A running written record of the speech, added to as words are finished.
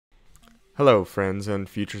Hello friends and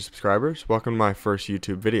future subscribers, welcome to my first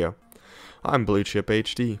YouTube video. I'm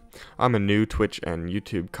BlueChipHD. I'm a new Twitch and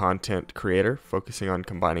YouTube content creator focusing on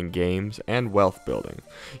combining games and wealth building.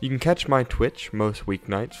 You can catch my Twitch most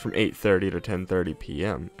weeknights from 8:30 to 10:30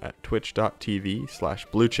 p.m. at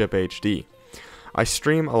twitch.tv/BlueChipHD. I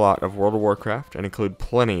stream a lot of World of Warcraft and include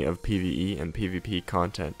plenty of PvE and PvP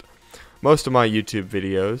content. Most of my YouTube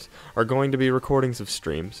videos are going to be recordings of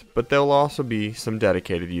streams, but there will also be some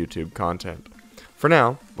dedicated YouTube content. For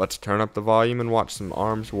now, let's turn up the volume and watch some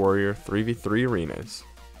Arms Warrior 3v3 arenas.